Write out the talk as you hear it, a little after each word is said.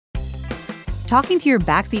Talking to your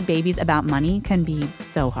backseat babies about money can be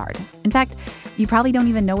so hard. In fact, you probably don't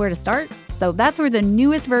even know where to start. So that's where the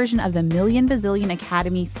newest version of the Million Bazillion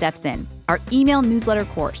Academy steps in, our email newsletter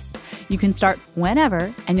course. You can start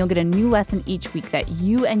whenever, and you'll get a new lesson each week that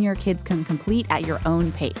you and your kids can complete at your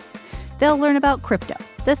own pace. They'll learn about crypto,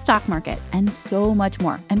 the stock market, and so much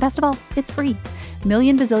more. And best of all, it's free.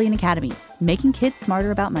 Million Bazillion Academy, making kids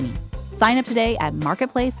smarter about money. Sign up today at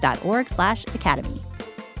marketplace.org/academy.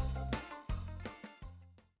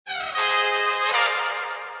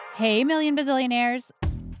 Hey, Million Bazillionaires.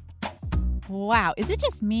 Wow, is it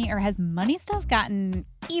just me, or has money stuff gotten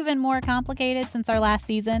even more complicated since our last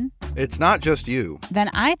season? It's not just you.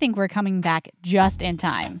 Then I think we're coming back just in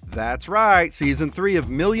time. That's right. Season 3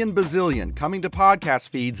 of Million Bazillion coming to podcast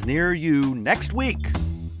feeds near you next week.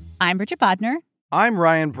 I'm Bridget Bodner. I'm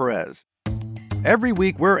Ryan Perez. Every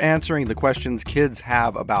week, we're answering the questions kids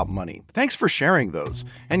have about money. Thanks for sharing those.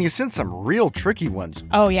 And you sent some real tricky ones.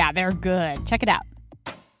 Oh, yeah, they're good. Check it out.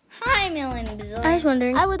 Hi, Million Bazillion. I was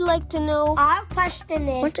wondering. I would like to know. Our question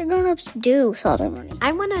is, what do grown-ups do with all their money?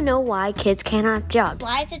 I want to know why kids can't have jobs.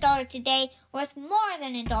 Why is $1 today worth more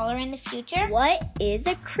than $1 in the future? What is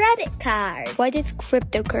a credit card? What is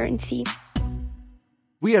cryptocurrency?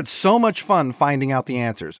 We had so much fun finding out the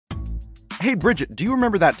answers. Hey, Bridget, do you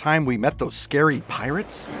remember that time we met those scary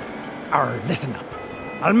pirates? Listen up.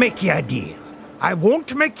 I'll make you a deal. I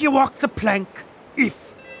won't make you walk the plank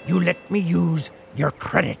if you let me use your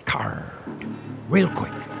credit card. Real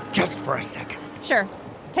quick, just for a second. Sure.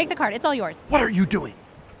 Take the card. It's all yours. What are you doing?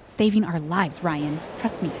 Saving our lives, Ryan.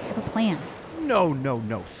 Trust me, I have a plan.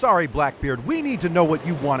 No. Sorry, Blackbeard. We need to know what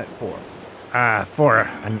you want it for. For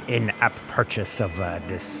an in-app purchase of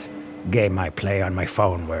this game I play on my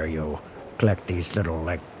phone where you collect these little,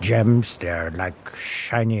 gems. They're like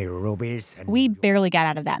shiny rubies. And we barely got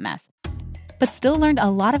out of that mess, but still learned a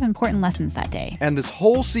lot of important lessons that day. And this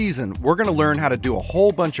whole season, we're going to learn how to do a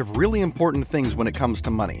whole bunch of really important things when it comes to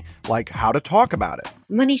money, like how to talk about it.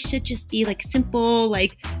 Money should just be simple,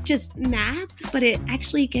 just math, but it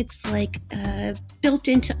actually gets built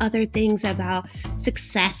into other things about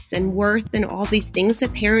success and worth and all these things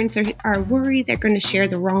that parents are worried they're going to share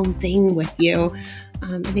the wrong thing with you.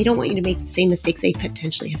 And they don't want you to make the same mistakes they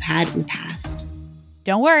potentially have had in the past.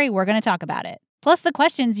 Don't worry, we're going to talk about it. Plus the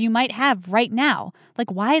questions you might have right now, like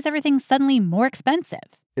why is everything suddenly more expensive?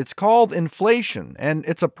 It's called inflation, and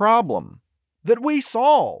it's a problem that we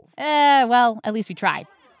solve. Well, at least we tried.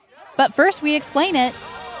 But first we explain it.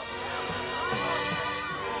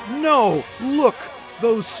 No, look,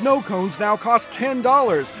 those snow cones now cost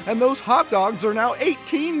 $10, and those hot dogs are now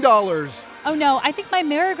 $18. Oh no, I think my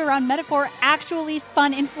merry-go-round metaphor actually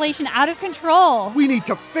spun inflation out of control. We need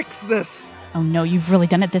to fix this. Oh no, you've really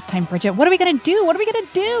done it this time, Bridget. What are we gonna do?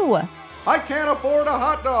 I can't afford a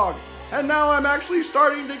hot dog, and now I'm actually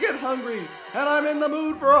starting to get hungry, and I'm in the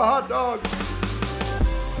mood for a hot dog.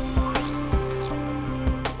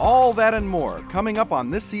 All that and more coming up on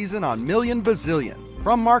this season on Million Bazillion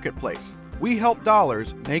from Marketplace. We help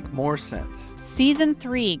dollars make more sense. Season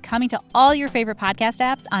 3 coming to all your favorite podcast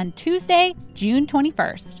apps on Tuesday, June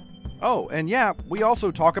 21st. Oh, and yeah, we also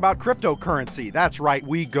talk about cryptocurrency. That's right,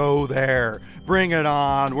 we go there. Bring it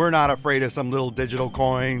on. We're not afraid of some little digital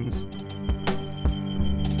coins.